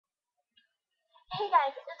Hey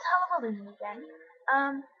guys, it's hulabaloomii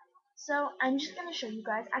again. So I'm just gonna show you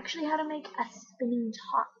guys actually how to make a spinning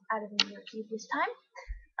top out of a Neocube this time.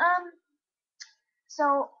 Um,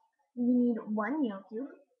 so you need one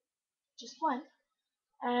Neocube, just one,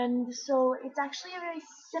 and so it's actually a very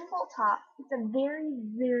simple top. It's a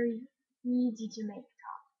very easy to make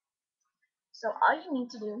top. So all you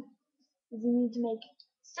need to do is you need to make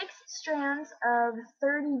 6 strands of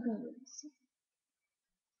 30 beads.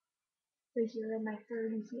 So here are my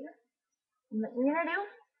 30 here. And what you're gonna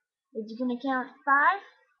do is you're going to count 5,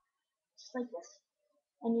 just like this,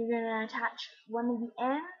 and you're going to attach one of the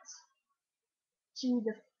ends to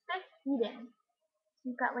the 5th bead in.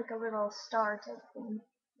 You've got like a little star type thing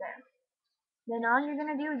there. Then all you're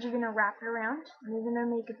going to do is you're going to wrap it around, and you're going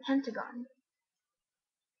to make a pentagon.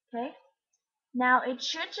 Okay? Now it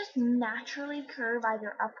should just naturally curve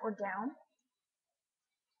either up or down.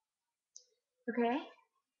 Okay?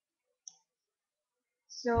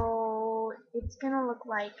 So it's going to look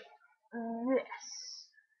like this.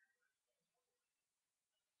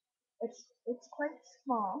 It's quite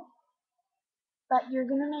small, but you're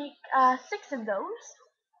gonna make 6 of those.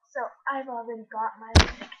 So I've already got my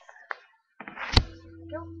 6. There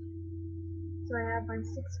we go. So I have my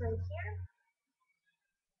 6 right here.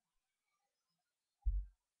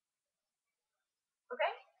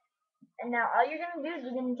 Okay. And now all you're gonna do is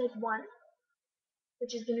you're gonna take one,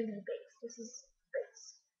 which is gonna be the base. This is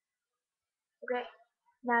base. Okay.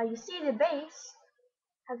 Now you see the base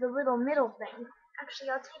has a little middle thing.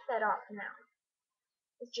 Actually, I'll take that off now.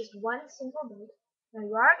 It's just one simple bead. Now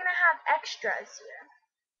you are gonna have extras here.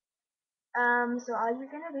 So all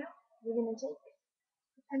you're gonna do, you're gonna take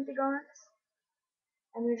the pentagons,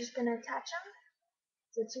 and you're just gonna attach them.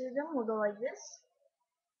 So 2 of them will go like this.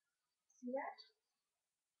 See that?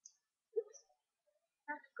 Oops,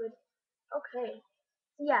 not good. Okay.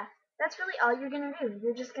 So yeah, that's really all you're gonna do.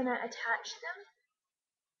 You're just gonna attach them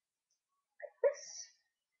like this,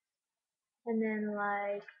 and then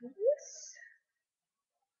like this,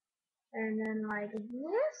 and then like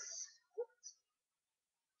this. Oops.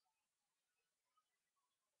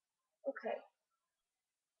 Okay.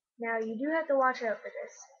 Now you do have to watch out for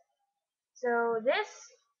this. So this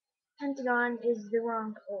pentagon is the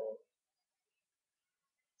wrong hole,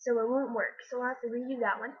 so it won't work. So we'll have to redo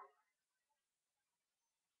that one.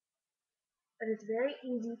 But it's very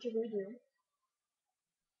easy to redo.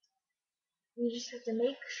 You just have to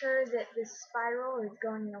make sure that the spiral is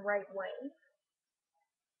going the right way.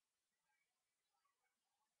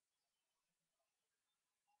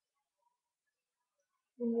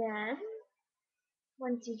 And then,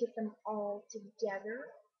 once you get them all together,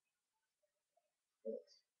 it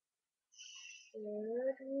should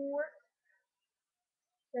work.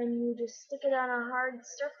 Then you just stick it on a hard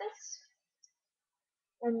surface.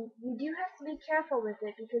 And you do have to be careful with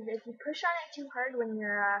it, because if you push on it too hard when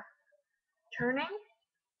you're turning,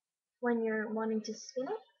 when you're wanting to spin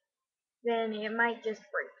it, then it might just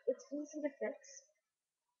break. It's easy to fix.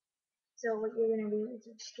 So what you're going to do is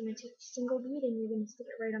you're just going to take a single bead and you're going to stick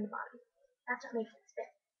it right on the bottom. That's what makes it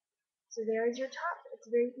spin. So there is your top. It's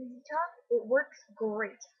a very easy top. It works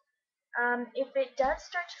great. If it does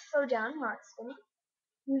start to slow down while it's spinning,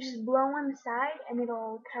 you just blow on the side and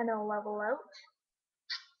it'll kind of level out.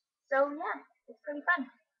 So yeah, it's pretty fun.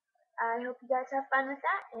 I hope you guys have fun with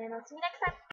that, and I'll see you next time.